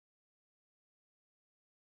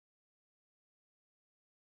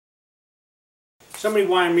Somebody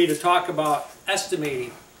wanted me to talk about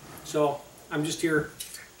estimating, so I'm just here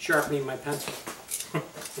sharpening my pencil.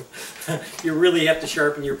 You really have to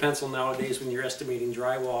sharpen your pencil nowadays when you're estimating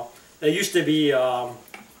drywall. That used to be,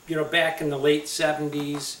 you know, back in the late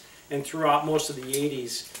 70s and throughout most of the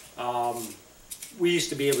 80s, we used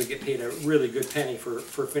to be able to get paid a really good penny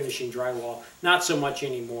for finishing drywall. Not so much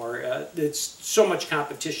anymore. It's so much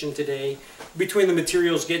competition today between the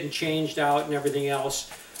materials getting changed out and everything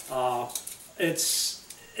else. It's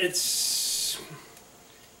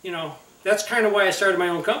you know, that's kind of why I started my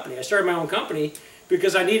own company. I started my own company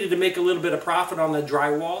because I needed to make a little bit of profit on the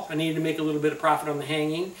drywall. I needed to make a little bit of profit on the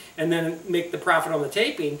hanging, and then make the profit on the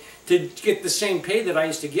taping to get the same pay that I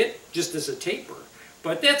used to get just as a taper.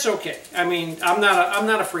 But that's okay. I mean, I'm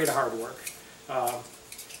not afraid of hard work.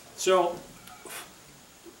 So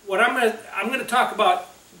what I'm gonna talk about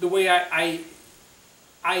the way I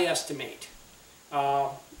estimate.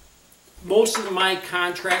 Most of my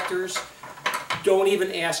contractors don't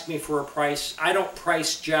even ask me for a price. I don't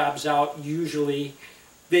price jobs out usually.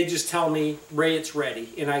 They just tell me, Ray, it's ready,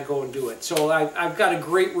 and I go and do it. So I've got a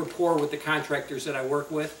great rapport with the contractors that I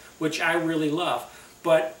work with, which I really love.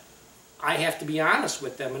 But I have to be honest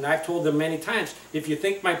with them, and I've told them many times, if you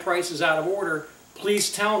think my price is out of order,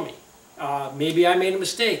 please tell me. Maybe I made a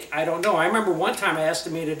mistake. I don't know. I remember one time I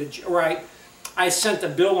estimated, I sent a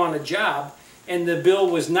bill on a job, and the bill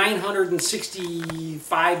was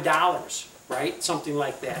 $965, right? Something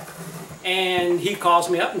like that. And he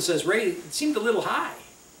calls me up and says, Ray, it seemed a little high.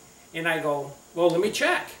 And I go, well, let me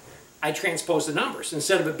check. I transposed the numbers.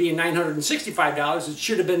 Instead of it being $965, it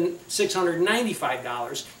should have been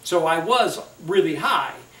 $695. So I was really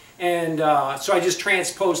high. And so I just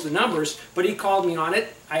transposed the numbers, but he called me on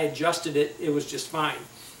it. I adjusted it. It was just fine.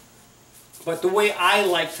 But the way I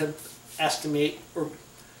like to estimate, or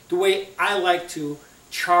the way I like to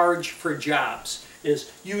charge for jobs,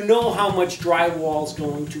 is you know how much drywall is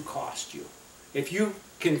going to cost you. If you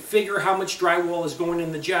can figure how much drywall is going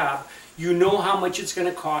in the job, you know how much it's going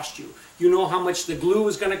to cost you. You know how much the glue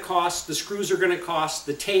is going to cost, the screws are going to cost,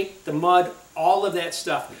 the tape, the mud, all of that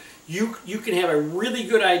stuff. You can have a really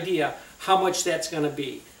good idea how much that's going to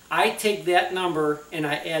be. I take that number and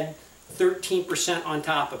I add 13% on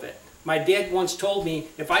top of it. My dad once told me,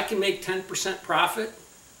 if I can make 10% profit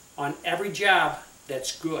on every job,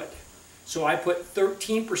 that's good. So I put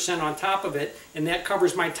 13% on top of it, and that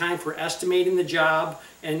covers my time for estimating the job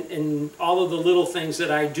and all of the little things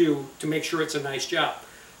that I do to make sure it's a nice job.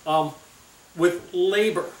 With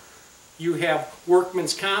labor, you have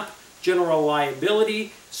workman's comp, general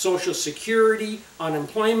liability, social security,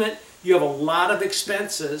 unemployment. You have a lot of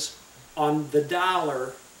expenses on the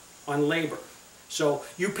dollar on labor. So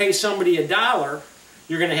you pay somebody $1,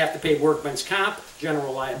 you're going to have to pay workman's comp,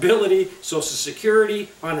 general liability, social security,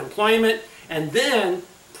 unemployment, and then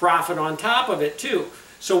profit on top of it too.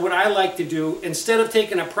 So what I like to do, instead of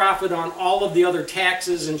taking a profit on all of the other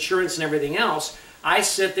taxes, insurance, and everything else, I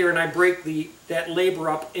sit there and I break that labor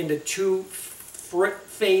up into two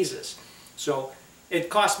phases. So it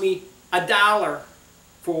costs me $1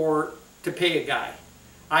 to pay a guy.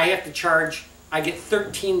 I have to charge, I get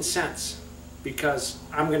 13 cents because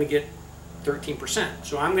I'm going to get 13%.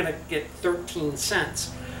 So I'm going to get 13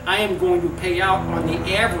 cents. I am going to pay out on the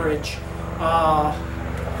average,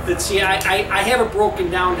 let's see, I have it broken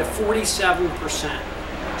down to 47%.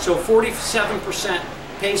 So 47%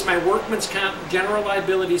 pays my workman's comp, general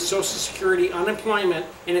liability, social security, unemployment,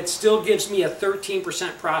 and it still gives me a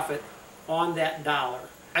 13% profit on that dollar.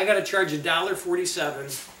 I got to charge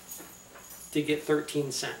 $1.47 to get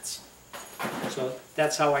 13 cents. So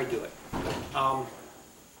that's how I do it.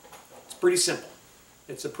 It's pretty simple.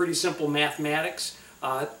 It's a pretty simple mathematics.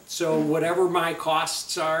 So whatever my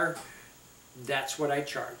costs are, that's what I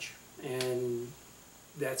charge. And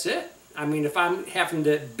that's it. I mean, if I'm having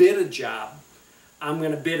to bid a job, I'm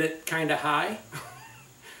going to bid it kind of high,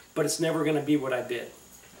 but it's never going to be what I bid.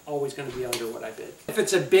 Always going to be under what I bid. If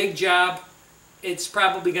it's a big job, it's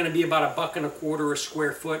probably going to be about $1.25 a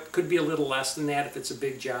square foot. Could be a little less than that if it's a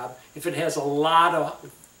big job. If it has a lot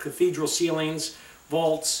of cathedral ceilings,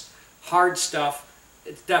 vaults, hard stuff,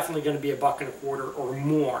 it's definitely going to be $1.25 or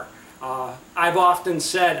more. I've often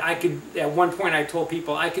said, at one point I told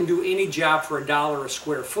people, I can do any job for $1 a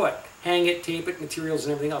square foot. Hang it, tape it, materials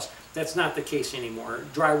and everything else. That's not the case anymore.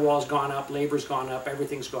 Drywall's gone up, labor's gone up,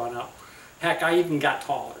 everything's gone up. Heck, I even got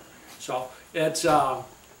taller. So it's,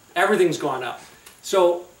 everything's gone up.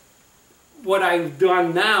 So what I've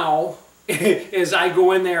done now is I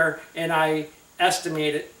go in there and I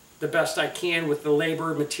estimate it the best I can with the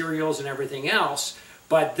labor, materials, and everything else.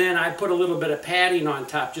 But then I put a little bit of padding on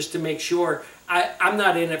top just to make sure I'm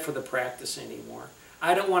not in it for the practice anymore.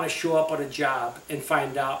 I don't want to show up on a job and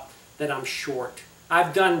find out that I'm short.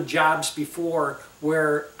 I've done jobs before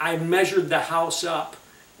where I measured the house up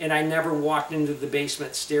and I never walked into the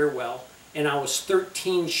basement stairwell, and I was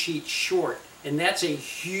 13 sheets short, and that's a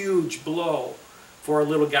huge blow for a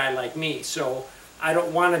little guy like me. So I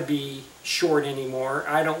don't want to be short anymore.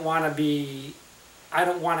 I don't want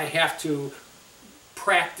to have to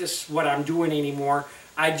practice what I'm doing anymore.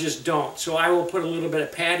 I just don't. So I will put a little bit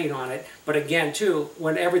of padding on it. But again, too,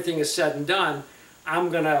 when everything is said and done, I'm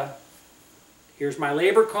going to, here's my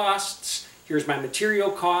labor costs, here's my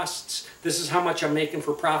material costs, this is how much I'm making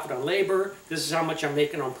for profit on labor, this is how much I'm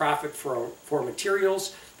making on profit for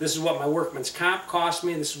materials, this is what my workman's comp cost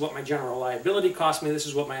me, this is what my general liability cost me, this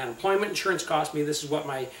is what my unemployment insurance cost me, this is what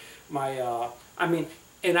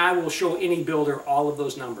and I will show any builder all of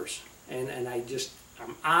those numbers. And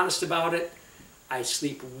I'm honest about it. I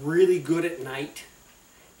sleep really good at night,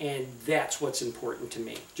 and that's what's important to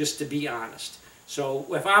me, just to be honest. So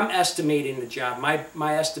if I'm estimating the job,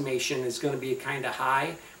 my estimation is going to be kind of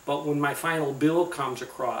high, but when my final bill comes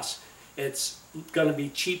across, it's going to be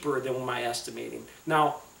cheaper than my estimating.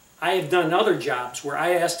 Now, I have done other jobs where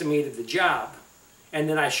I estimated the job, and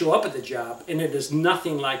then I show up at the job, and it is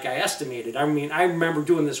nothing like I estimated. I mean, I remember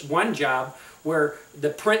doing this one job where the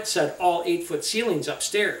print said all 8-foot ceilings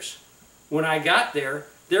upstairs. When I got there,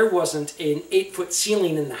 there wasn't an 8-foot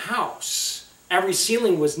ceiling in the house. Every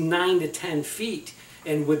ceiling was 9 to 10 feet,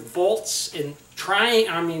 and with volts and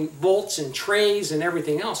volts and trays and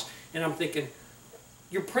everything else. And I'm thinking,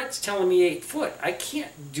 your print's telling me 8 foot. I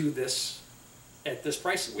can't do this at this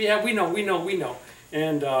price. Yeah, we know.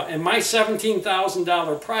 And my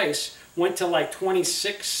 $17,000 price went to like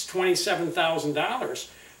 $27,000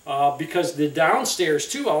 because the downstairs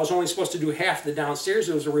too, I was only supposed to do half the downstairs.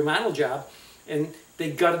 It was a remodel job, and they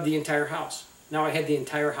gutted the entire house. Now I had the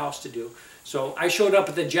entire house to do. So I showed up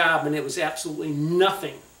at the job, and it was absolutely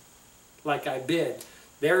nothing like I bid.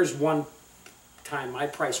 There's one time my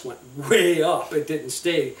price went way up. It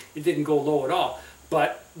didn't go low at all.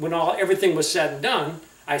 But when everything was said and done,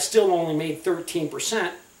 I still only made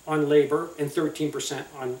 13% on labor and 13%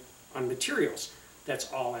 on materials.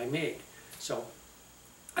 That's all I made. So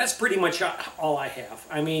that's pretty much all I have.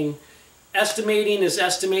 I mean, estimating is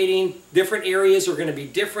estimating. Different areas are going to be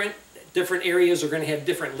different. Different areas are going to have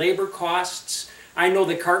different labor costs. I know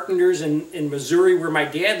the carpenters in Missouri, where my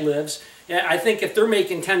dad lives, I think if they're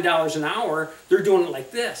making $10 an hour, they're doing it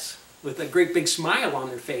like this, with a great big smile on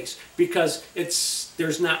their face, because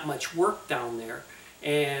there's not much work down there,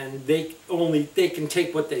 and they can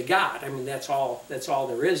take what they got. I mean, that's all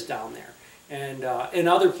there is down there. And in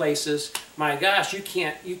other places, my gosh, you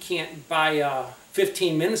can't buy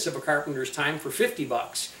 15 minutes of a carpenter's time for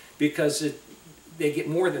 $50 because they get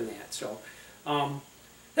more than that. So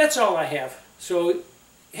that's all I have. So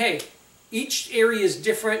hey, each area is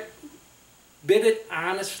different. Bid it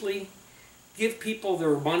honestly. Give people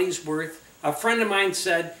their money's worth. A friend of mine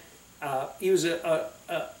said, he was an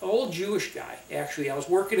old Jewish guy, actually. I was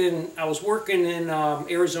working in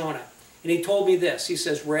Arizona, and he told me this. He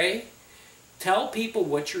says, Ray, tell people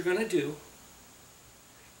what you're going to do.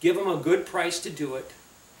 Give them a good price to do it,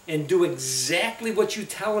 and do exactly what you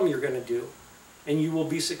tell them you're going to do, and you will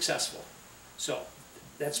be successful. So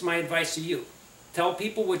that's my advice to you. Tell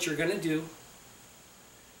people what you're going to do.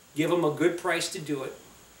 Give them a good price to do it,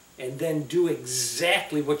 and then do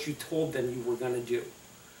exactly what you told them you were going to do.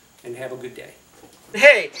 And have a good day.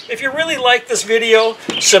 Hey, if you really like this video,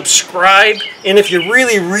 subscribe. And if you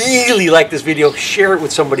really, really like this video, share it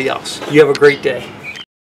with somebody else. You have a great day.